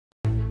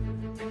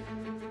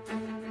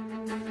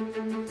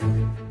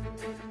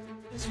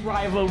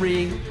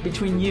rivalry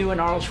between you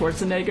and Arnold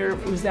Schwarzenegger?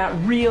 Was that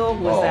real?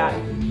 Was that...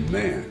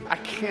 man. I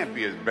can't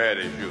be as bad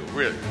as you,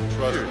 really.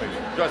 Trust me.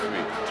 Trust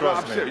me.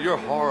 Trust me. Serious. You're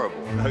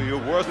horrible. No, you're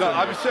worse No, than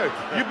I'm me. serious.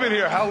 You've been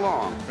here how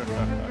long?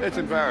 It's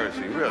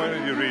embarrassing, really. Why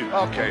don't you read?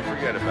 Okay,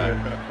 forget about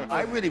it.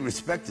 I really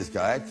respect this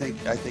guy. I think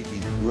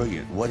he's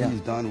brilliant. What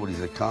he's done, what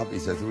he's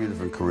accomplished, he's had 3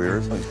 different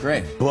careers. Oh, it's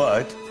great.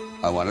 But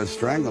I want to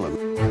strangle him.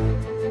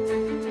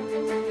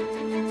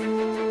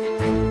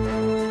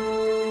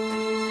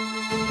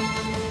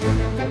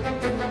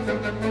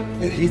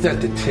 And he's at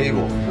the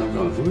table. I'm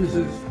going, who is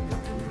this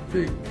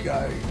big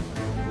guy?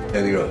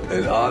 And he goes,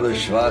 and Arnold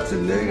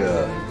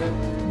Schwarzenegger,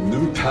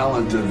 new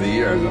talent of the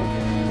year. I go,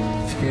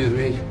 excuse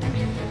me?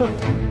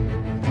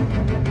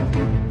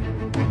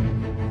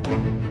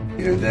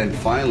 And then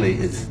finally,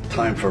 it's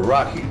time for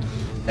Rocky.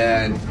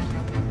 And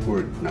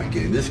we're not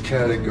getting this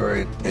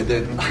category. And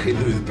then I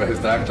lose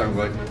Best Actor. I'm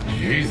like,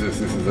 Jesus,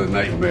 this is a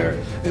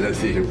nightmare. And I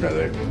see him kind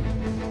of like,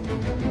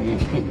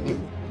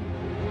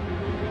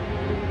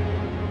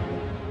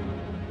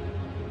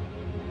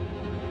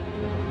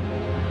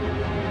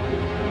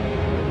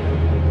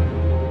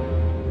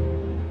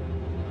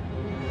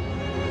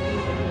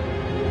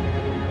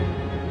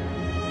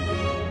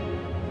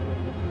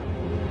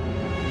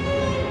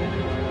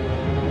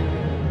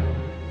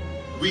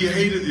 we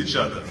hated each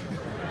other.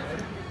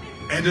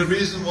 And the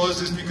reason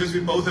was because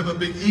we both have a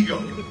big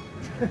ego.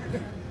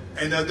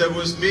 And there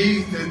was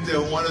me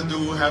that wanted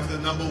to have the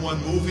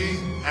 #1 movie,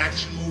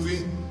 action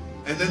movie.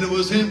 And then there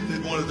was him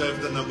that wanted to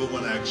have the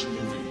 #1 action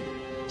movie.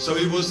 So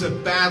it was a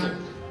battle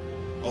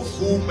of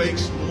who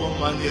makes more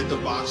money at the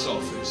box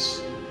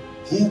office,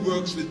 who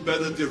works with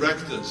better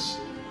directors,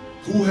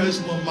 who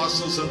has more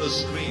muscles on the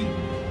screen,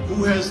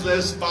 who has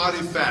less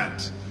body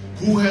fat,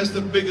 who has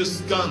the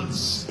biggest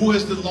guns? Who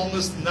has the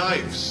longest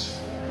knives?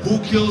 Who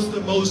kills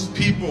the most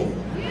people?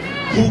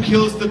 Who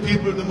kills the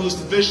people in the most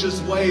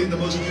vicious way, in the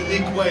most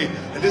unique way?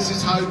 And this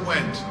is how it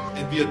went.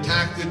 And we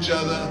attacked each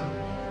other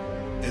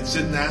and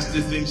said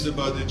nasty things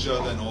about each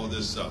other and all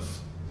this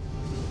stuff.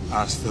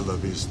 Hasta la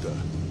vista,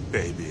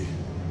 baby.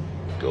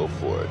 Go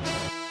for it.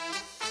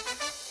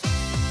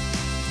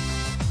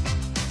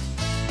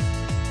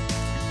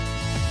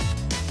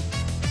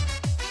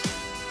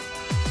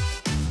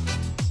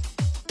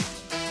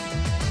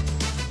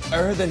 I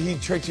heard that he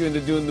tricked you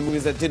into doing the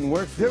movies that didn't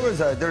work for you.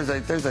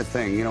 there's a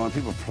thing, you know, when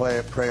people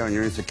prey on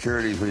your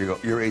insecurities, when you go,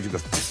 your agent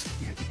goes,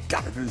 you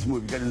gotta do this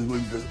movie, you gotta do this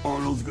movie because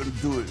Arnold's gonna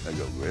do it. I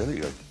go, really?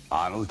 He goes,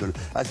 Arnold's gonna.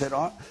 I said,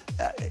 I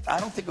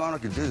don't think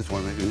Arnold can do this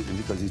one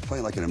because he's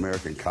playing like an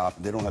American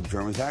cop. They don't have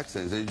German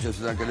accents. They're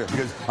just not gonna do it.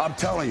 Because I'm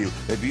telling you,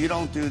 if you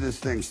don't do this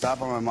thing,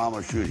 Stop on My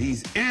Mama Shoot,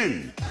 he's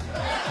in.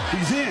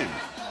 He's in.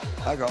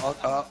 I go,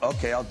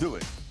 okay, I'll do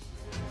it.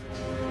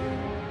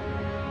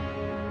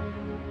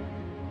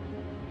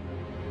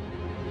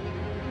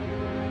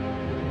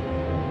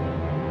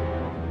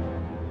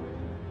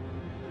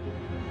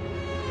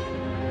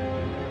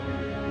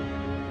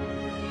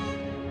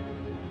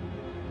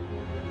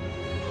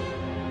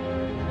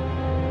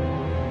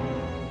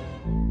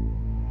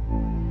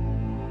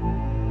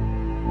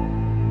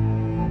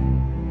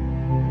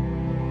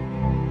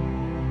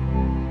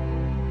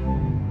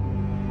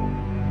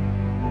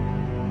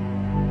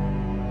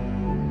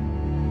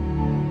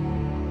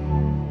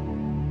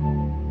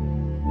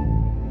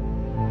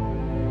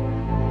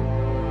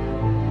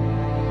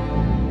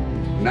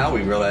 Now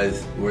we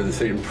realize we're the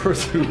same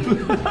person.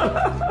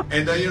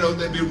 And then, you know,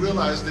 then we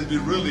realized that we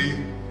really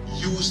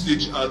used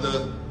each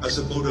other as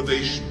a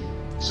motivation.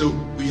 So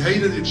we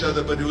hated each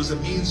other, but it was a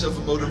means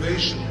of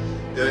motivation.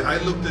 I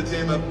looked at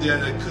him up there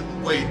and I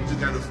couldn't wait to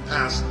kind of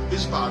pass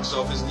his box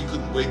office and he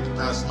couldn't wait to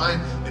pass mine.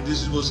 And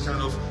this was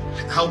kind of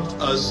helped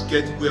us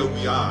get where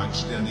we are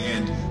actually in the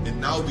end. And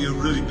now we are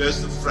really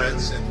best of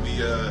friends and we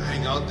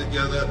hang out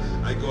together.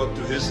 I go up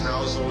to his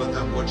house all the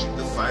time watching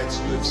the fights,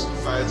 UFC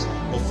fights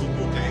or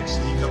football games.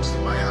 And he comes to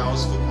my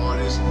house for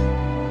parties.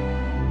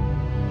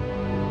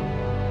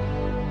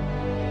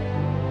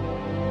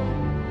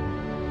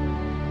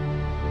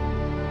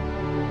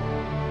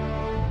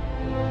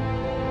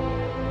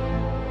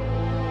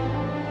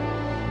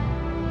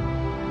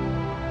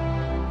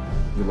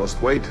 You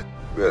lost weight?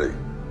 Really?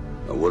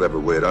 Whatever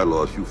weight I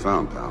lost, you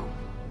found, pal.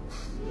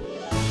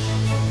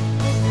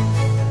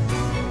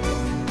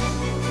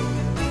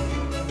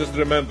 Just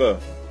remember,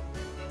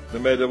 no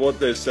matter what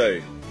they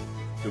say,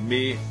 to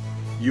me,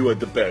 you are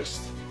the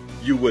best.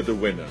 You were the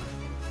winner.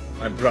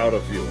 I'm proud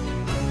of you.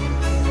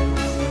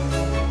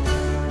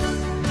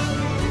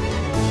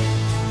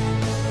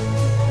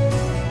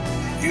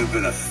 You've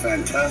been a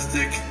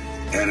fantastic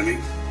enemy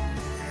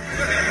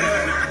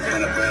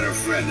and a better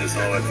friend. That's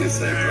all I can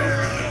say,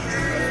 bro.